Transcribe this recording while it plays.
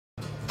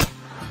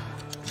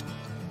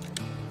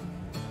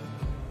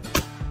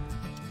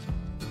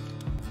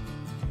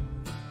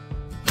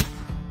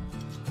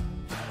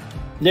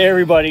Hey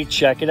everybody,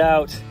 check it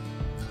out.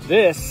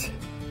 This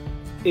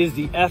is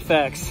the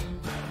FX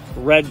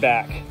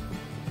Redback.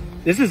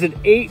 This is an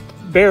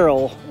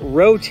 8-barrel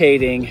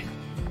rotating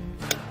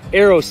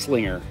arrow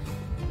slinger.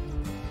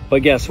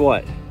 But guess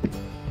what?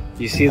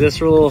 You see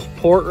this little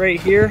port right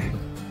here?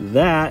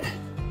 That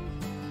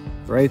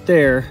right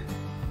there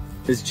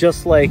is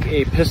just like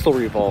a pistol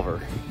revolver.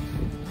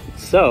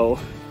 So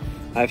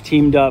I've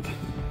teamed up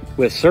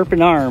with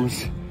Serpent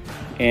Arms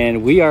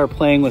and we are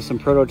playing with some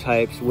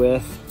prototypes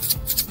with,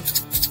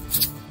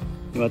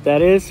 you know what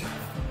that is?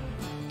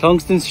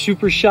 Tungsten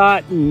Super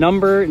Shot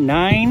number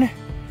 9.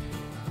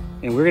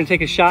 And we're gonna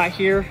take a shot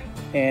here,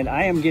 and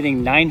I am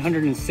getting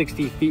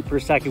 960 feet per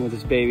second with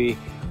this baby,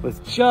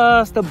 with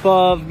just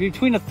above,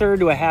 between 1/3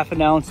 to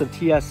 1/2 ounce of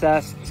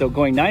TSS. So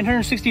going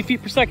 960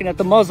 feet per second at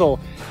the muzzle,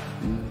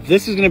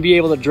 this is gonna be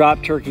able to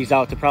drop turkeys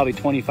out to probably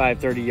 25,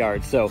 30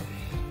 yards. So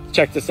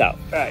check this out.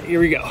 All right, here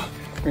we go.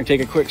 We're gonna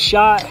take a quick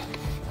shot.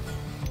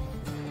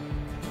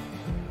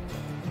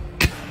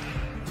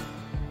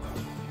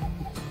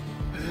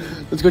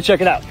 Let's go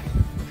check it out.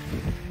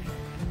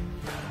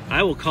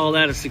 I will call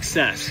that a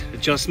success.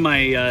 Adjust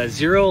my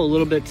zero a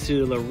little bit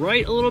to the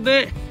right a little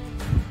bit.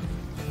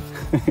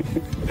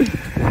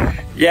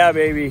 Yeah,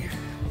 baby.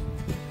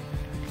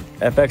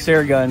 FX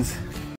air guns.